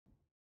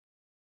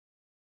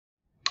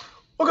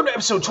Welcome to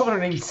episode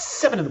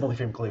 1287 of the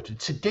Multifamily Collective.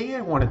 Today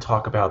I want to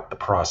talk about the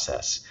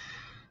process.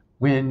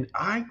 When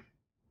I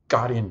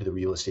got into the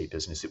real estate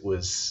business,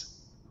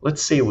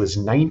 let's say it was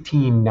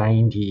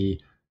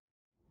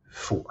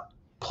 1994,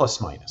 plus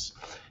minus.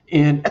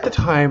 And at the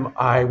time,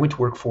 I went to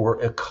work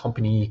for a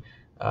company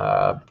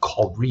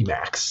called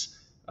Remax.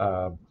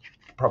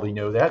 Probably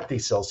know that. They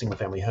sell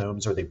single-family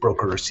homes, or they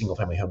broker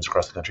single-family homes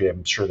across the country.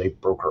 I'm sure they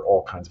broker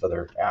all kinds of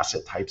other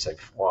asset types.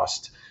 I've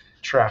lost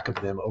track of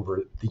them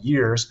over the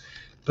years.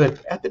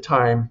 But at the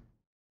time,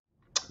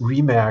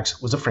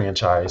 Remax was a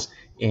franchise,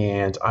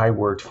 and I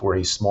worked for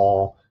a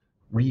small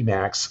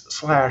Remax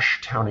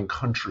 / town and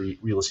country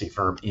real estate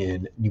firm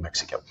in New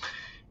Mexico.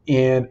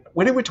 And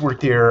when I went to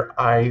work there,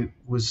 I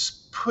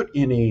was put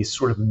in a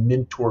sort of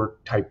mentor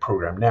type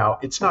program. Now,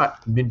 it's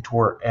not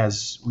mentor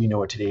as we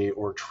know it today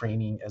or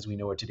training as we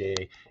know it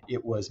today.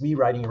 It was me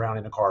riding around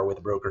in a car with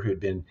a broker who had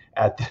been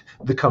at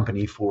the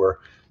company for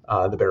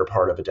the better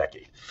part of a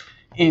decade.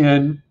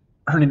 And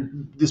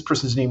this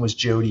person's name was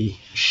Jody.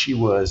 She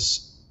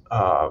was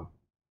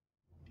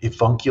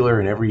avuncular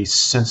in every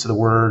sense of the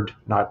word,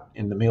 not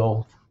in the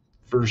male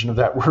version of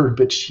that word,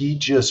 but she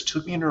just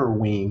took me under her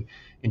wing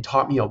and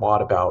taught me a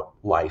lot about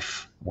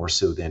life more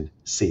so than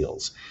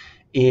sales.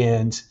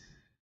 And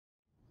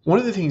one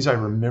of the things I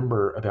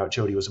remember about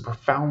Jody was a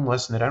profound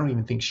lesson that I don't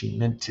even think she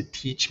meant to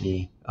teach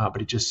me,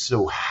 but it just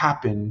so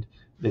happened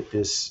that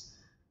this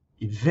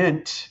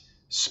event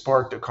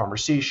sparked a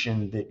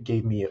conversation that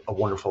gave me a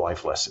wonderful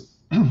life lesson.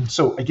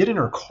 So I get in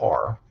her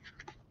car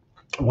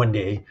one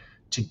day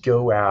to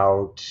go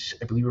out.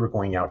 I believe we were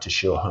going out to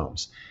show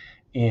homes.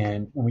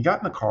 And when we got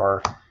in the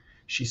car,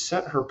 she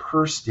set her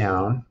purse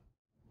down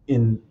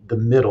in the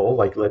middle,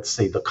 like let's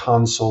say the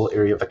console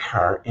area of the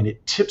car, and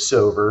it tips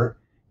over.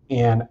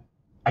 And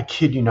I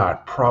kid you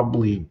not,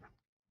 probably,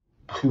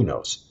 who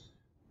knows,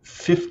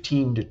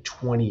 15 to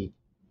 20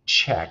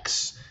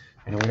 checks.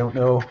 And we don't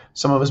know,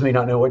 some of us may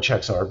not know what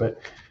checks are, but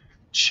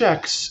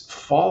checks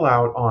fall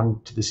out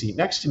onto the seat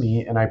next to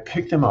me, and I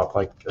pick them up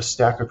like a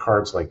stack of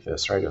cards like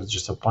this, right? It was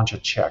just a bunch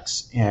of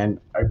checks, and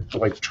I'm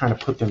like trying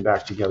to put them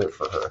back together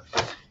for her.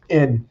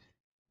 And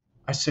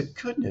I said,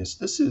 goodness,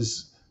 this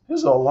is a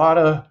lot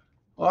of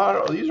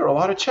these are a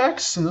lot of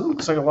checks, and it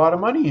looks like a lot of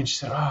money. And she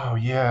said, oh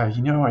yeah, I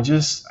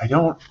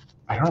don't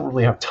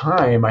really have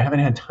time. I haven't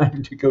had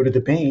time to go to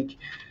the bank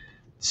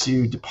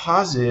to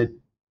deposit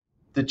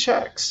the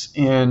checks.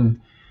 And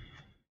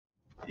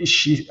I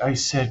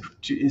said,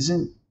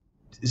 isn't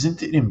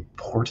it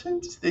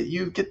important that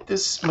you get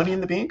this money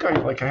in the bank? I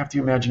have to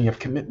imagine you have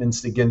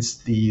commitments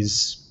against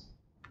this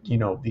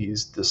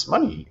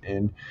money.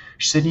 And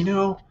she said,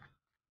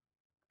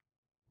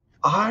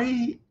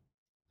 I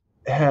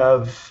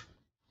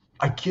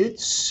get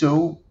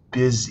so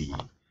busy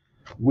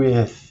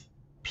with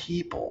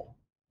people,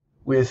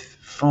 with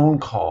phone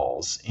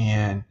calls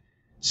and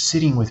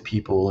sitting with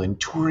people and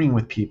touring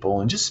with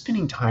people and just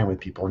spending time with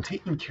people and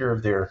taking care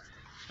of their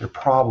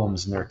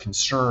problems and their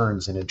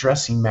concerns and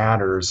addressing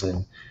matters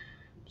and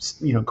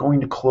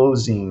going to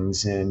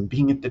closings and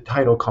being at the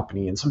title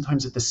company and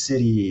sometimes at the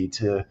city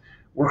to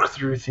work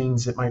through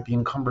things that might be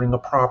encumbering a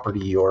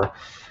property. Or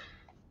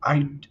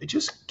I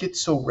just get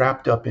so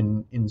wrapped up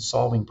in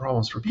solving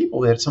problems for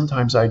people that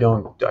sometimes I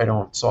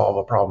don't solve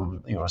a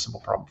problem, a simple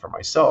problem for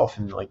myself,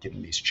 and like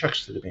getting these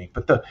checks to the bank.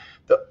 But the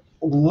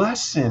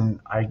lesson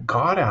I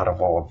got out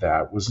of all of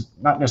that was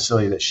not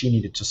necessarily that she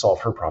needed to solve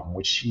her problem,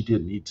 which she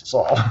did need to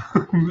solve,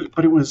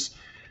 but it was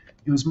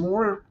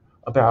more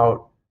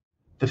about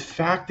the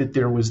fact that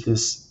there was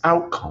this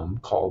outcome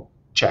called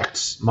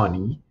checks,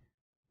 money,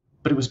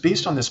 but it was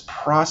based on this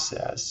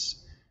process.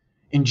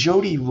 And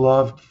Jody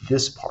loved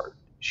this part.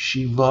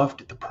 She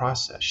loved the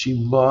process. She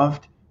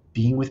loved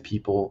being with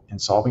people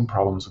and solving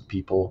problems with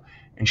people,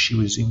 and she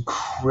was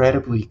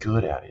incredibly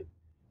good at it,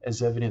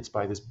 as evidenced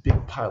by this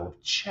big pile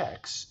of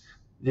checks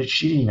that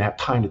she didn't even have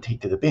time to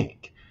take to the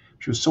bank.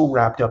 She was so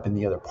wrapped up in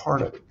the other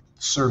part of it,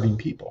 serving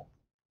people.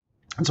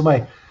 And so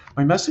my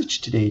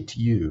message today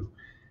to you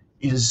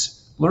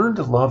is learn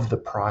to love the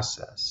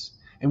process.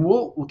 And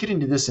we'll get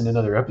into this in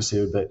another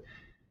episode, but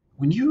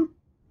when you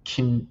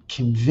can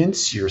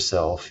convince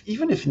yourself,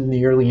 even if in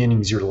the early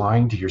innings you're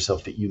lying to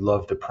yourself that you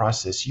love the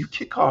process, you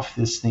kick off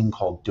this thing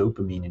called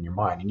dopamine in your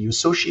mind, and you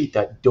associate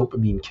that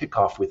dopamine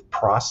kickoff with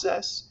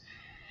process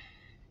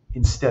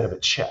instead of a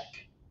check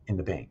in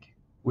the bank,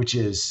 which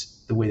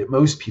is the way that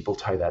most people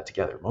tie that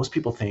together. Most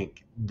people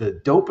think the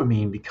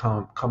dopamine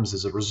comes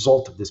as a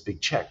result of this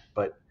big check,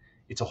 but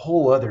it's a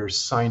whole other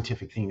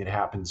scientific thing that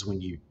happens when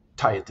you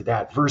tie it to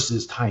that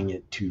versus tying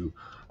it to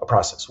a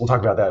process. We'll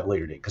talk about that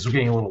later today because we're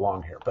getting a little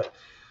long here. But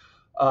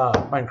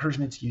my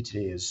encouragement to you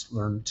today is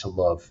learn to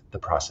love the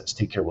process.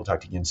 Take care. We'll talk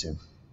to you again soon.